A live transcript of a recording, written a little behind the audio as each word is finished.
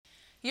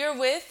You're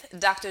with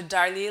Dr.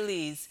 Darlye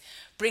Élise,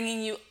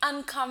 bringing you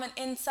uncommon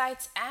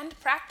insights and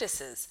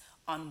practices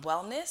on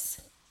wellness,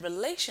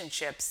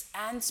 relationships,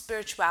 and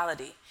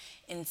spirituality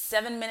in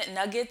 7-minute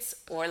nuggets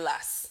or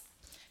less.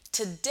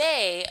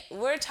 Today,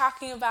 we're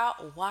talking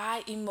about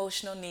why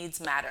emotional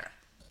needs matter.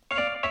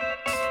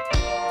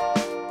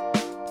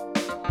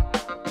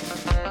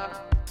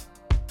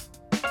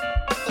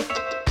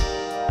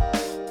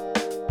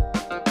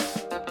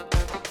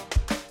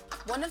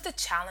 One of the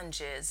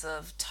challenges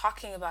of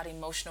talking about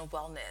emotional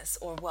wellness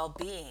or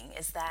well-being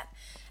is that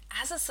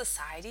as a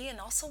society and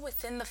also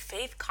within the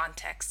faith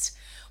context,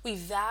 we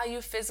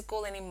value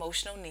physical and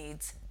emotional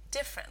needs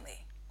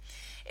differently.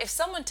 If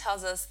someone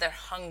tells us they're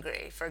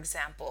hungry, for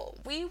example,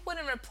 we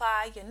wouldn't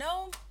reply,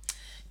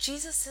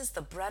 Jesus is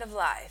the bread of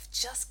life.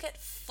 Just get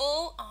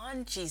full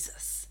on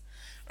Jesus,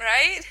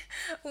 right?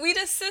 We'd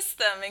assist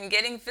them in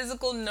getting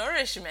physical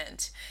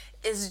nourishment.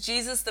 Is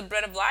Jesus the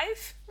bread of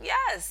life?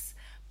 Yes.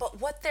 But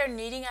what they're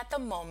needing at the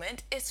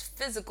moment is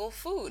physical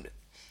food.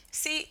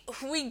 See,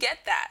 we get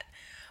that.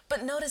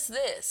 But notice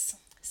this.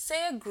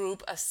 Say a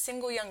group of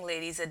single young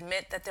ladies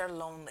admit that they're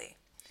lonely.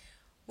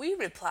 We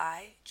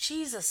reply,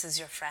 Jesus is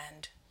your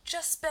friend.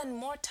 Just spend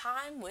more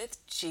time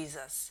with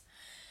Jesus.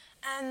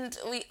 And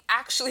we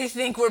actually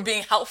think we're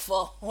being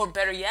helpful, or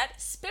better yet,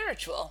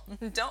 spiritual,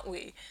 don't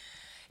we?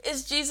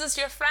 Is Jesus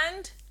your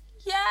friend?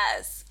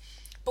 Yes.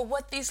 But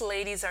what these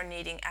ladies are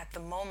needing at the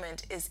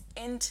moment is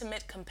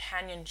intimate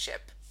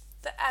companionship,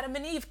 the Adam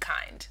and Eve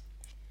kind.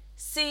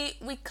 See,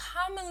 we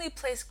commonly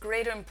place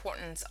greater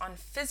importance on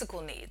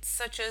physical needs,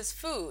 such as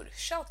food,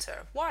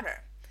 shelter,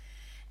 water,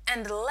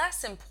 and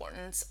less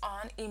importance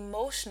on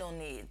emotional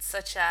needs,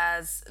 such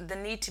as the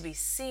need to be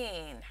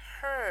seen,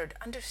 heard,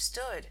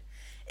 understood,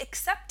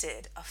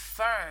 accepted,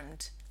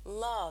 affirmed,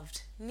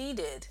 loved,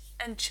 needed,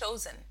 and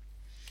chosen.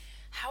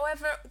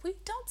 However, we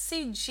don't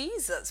see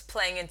Jesus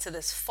playing into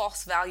this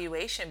false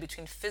valuation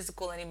between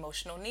physical and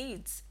emotional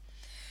needs.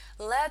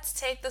 Let's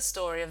take the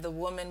story of the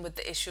woman with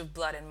the issue of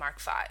blood in Mark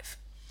 5.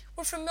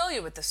 We're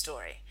familiar with the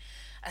story.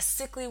 A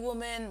sickly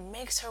woman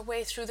makes her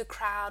way through the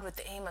crowd with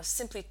the aim of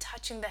simply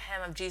touching the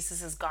hem of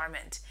Jesus'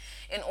 garment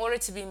in order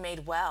to be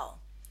made well.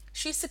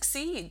 She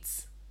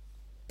succeeds,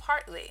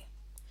 partly.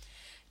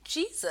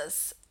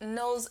 Jesus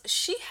knows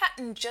she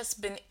hadn't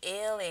just been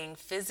ailing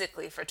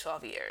physically for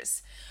 12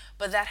 years,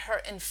 but that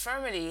her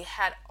infirmity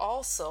had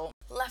also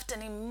left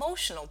an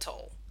emotional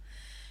toll.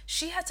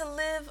 She had to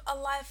live a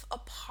life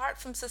apart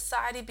from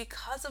society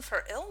because of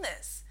her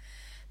illness.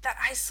 That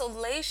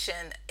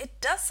isolation, it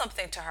does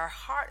something to her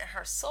heart and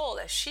her soul,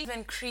 as she's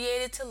been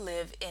created to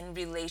live in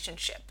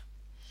relationship.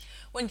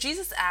 When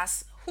Jesus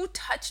asks, "Who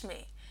touched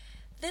me?"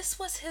 this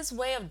was his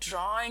way of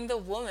drawing the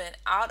woman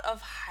out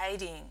of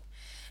hiding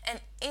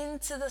and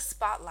into the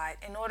spotlight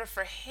in order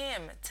for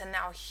him to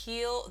now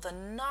heal the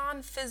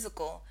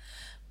non-physical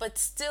but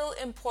still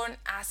important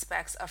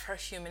aspects of her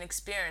human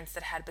experience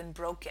that had been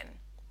broken.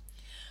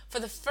 For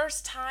the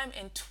first time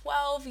in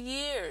 12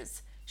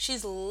 years,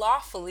 she's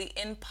lawfully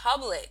in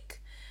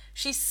public.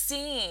 She's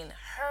seen,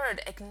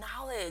 heard,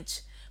 acknowledged,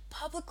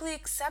 publicly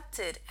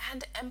accepted,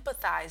 and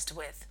empathized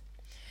with.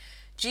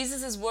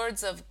 Jesus'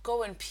 words of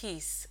 "go in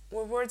peace"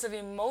 were words of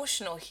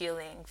emotional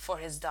healing for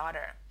his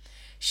daughter.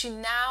 She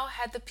now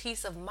had the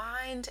peace of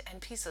mind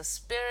and peace of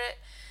spirit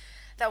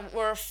that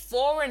were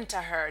foreign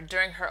to her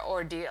during her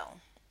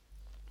ordeal.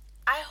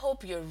 I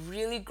hope you're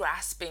really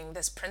grasping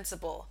this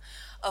principle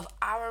of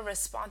our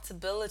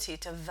responsibility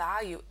to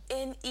value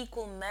in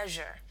equal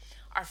measure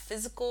our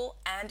physical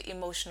and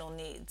emotional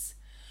needs.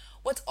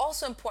 What's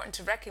also important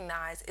to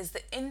recognize is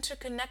the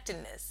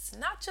interconnectedness,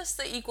 not just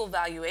the equal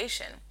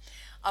valuation,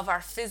 of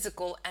our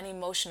physical and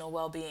emotional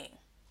well-being.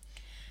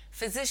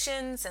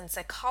 Physicians and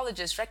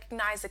psychologists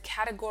recognize a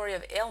category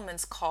of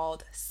ailments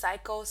called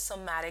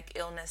psychosomatic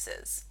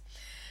illnesses.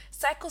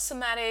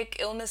 Psychosomatic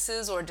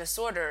illnesses or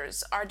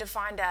disorders are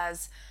defined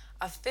as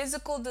a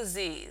physical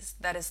disease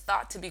that is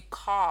thought to be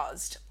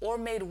caused or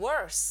made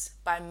worse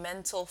by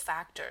mental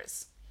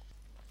factors.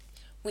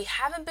 We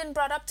haven't been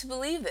brought up to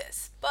believe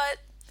this, but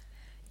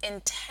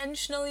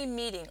intentionally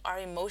meeting our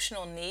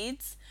emotional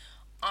needs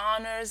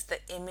honors the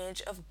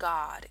image of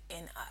God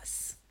in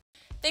us.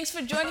 Thanks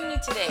for joining me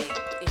today.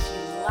 If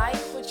you